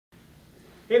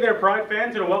Hey there, Pride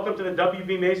fans, and welcome to the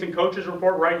WB Mason Coaches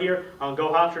Report right here on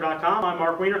GoHofstra.com. I'm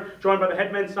Mark Weiner, joined by the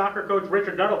head men's soccer coach,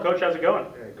 Richard Nuttall. Coach, how's it going?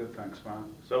 Yeah, good, thanks,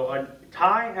 man. So a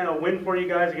tie and a win for you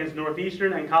guys against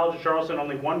Northeastern and College of Charleston,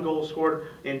 only one goal scored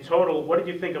in total. What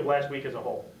did you think of last week as a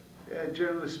whole? Yeah,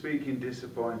 generally speaking,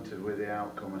 disappointed with the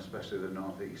outcome, especially the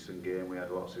Northeastern game. We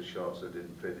had lots of shots that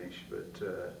didn't finish,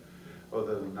 but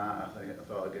other than that, I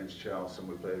thought against Charleston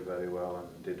we played very well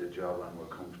and did a job and were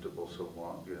comfortable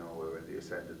somewhat. You know, we were in the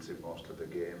ascendancy most of the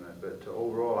game. But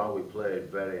overall, how we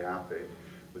played, very happy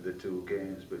with the two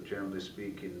games. But generally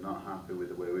speaking, not happy with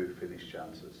the way we finished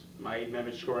chances. Maid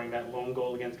Mevich scoring that lone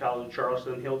goal against College of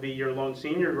Charleston. He'll be your lone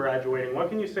senior graduating. What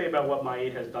can you say about what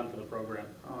Maid has done for the program?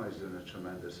 Oh, he's done a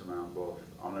tremendous amount, both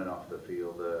on and off the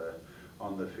field.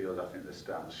 On the field, I think the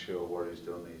stats show what he's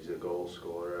done. He's a goal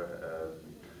scorer.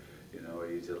 You know,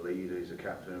 he's a leader, he's a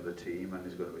captain of the team, and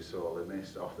he's going to be sorely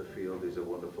missed. Off the field, he's a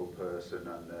wonderful person,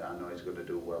 and I know he's going to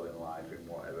do well in life in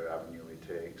whatever avenue he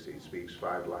takes. He speaks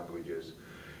 5 languages.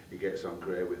 He gets on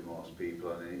great with most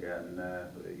people, and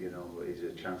you know, he's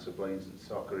a chance of playing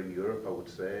soccer in Europe, I would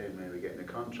say, maybe getting a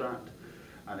contract.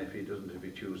 And if he doesn't, if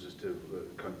he chooses to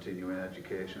continue in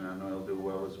education, I know he'll do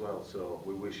well as well. So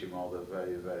we wish him all the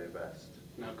very, very best.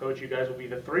 Now, Coach, you guys will be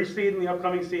the 3 seed in the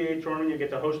upcoming CAA tournament. You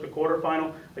get to host the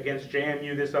quarterfinal against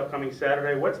JMU this upcoming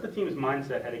Saturday. What's the team's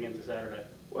mindset heading into Saturday?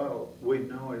 Well, we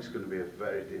know it's going to be a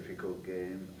very difficult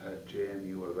game.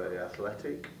 JMU are very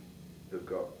athletic. They've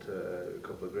got a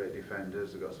couple of great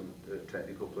defenders. They've got some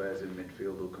technical players in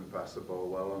midfield who can pass the ball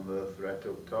well, and they're a threat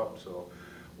up top. So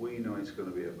we know it's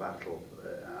going to be a battle.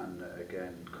 And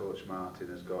again, Coach Martin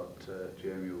has got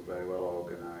JMU very well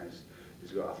organised.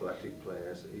 He's got athletic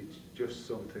players. It's just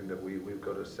something that we've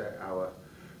got to set our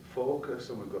focus,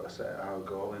 and we've got to set our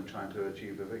goal in trying to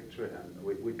achieve a victory. And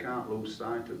we can't lose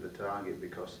sight of the target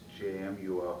because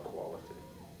JMU are quality.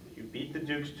 You beat the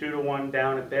Dukes 2-1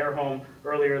 down at their home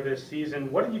earlier this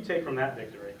season. What did you take from that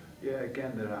victory? Yeah,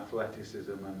 again, their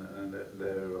athleticism and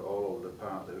they're all over the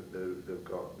park. They've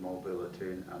got mobility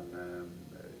and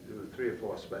 3 or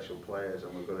 4 special players,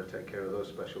 and we've got to take care of those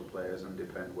special players and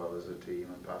defend well as a team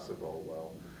and pass the ball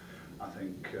well. I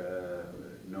think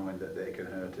knowing that they can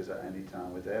hurt us at any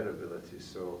time with their abilities,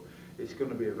 so it's going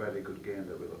to be a very good game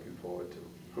that we're looking forward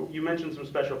to. You mentioned some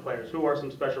special players. Who are some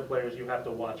special players you have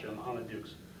to watch on the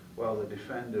Dukes? Well, the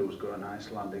defender who's got an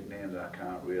Icelandic name that I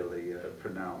can't really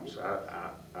pronounce,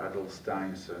 Adel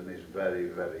Steinsson, is very,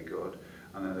 very good.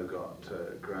 And then they've got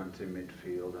Grant in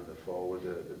midfield, and the forward,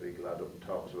 the big lad up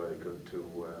top, is very good too.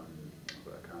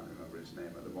 But I can't remember his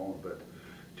name at the moment. But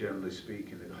generally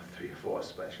speaking, they've got 3 or 4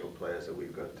 special players that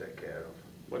we've got to take care of.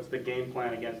 What's the game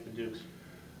plan against the Dukes?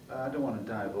 I don't want to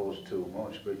divulge too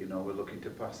much, but you know, we're looking to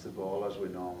pass the ball as we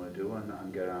normally do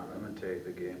and get at them and take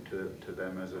the game to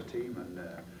them as a team. And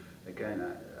again,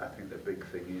 I think the big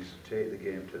thing is take the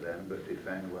game to them, but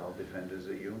defend well, defend as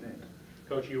a unit.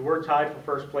 Coach, you were tied for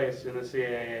first place in the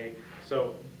CAA,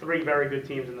 so 3 very good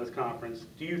teams in this conference.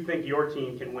 Do you think your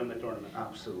team can win the tournament?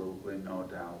 Absolutely, no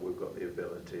doubt. We've got the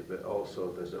ability, but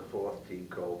also there's a 4th team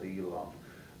called Elon,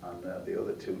 and the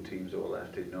other 2 teams who are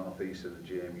left in Northeastern and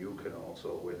JMU can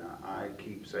also win. I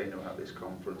keep saying about this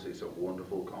conference, it's a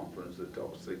wonderful conference. The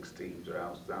top 6 teams are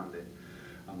outstanding,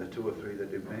 and the 2 or 3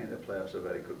 that did make the playoffs are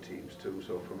very good teams too.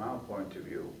 So from our point of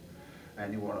view,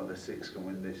 any one of the 6 can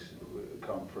win this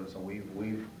conference, and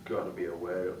we've got to be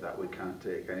aware of that. We can't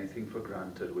take anything for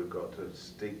granted. We've got to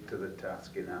stick to the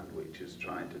task in hand, which is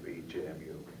trying to beat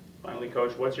JMU. Finally,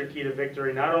 Coach, what's your key to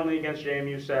victory, not only against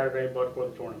JMU Saturday, but for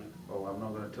the tournament? Oh, I'm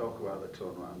not going to talk about the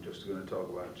tournament. I'm just going to talk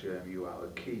about JMU. Our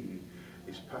key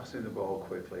is passing the ball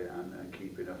quickly and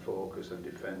keeping a focus and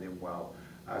defending well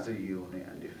as a unit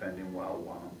and defending well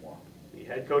one-on-one. The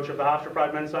head coach of the Hofstra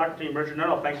Pride men's soccer team, Richard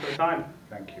Nuttall, thanks for the time.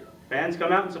 Thank you. Fans,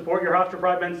 come out and support your Hofstra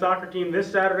Pride men's soccer team this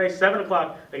Saturday, 7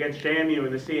 o'clock against JMU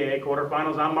in the CAA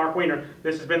quarterfinals. I'm Mark Weiner.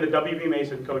 This has been the WB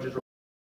Mason Coaches Report.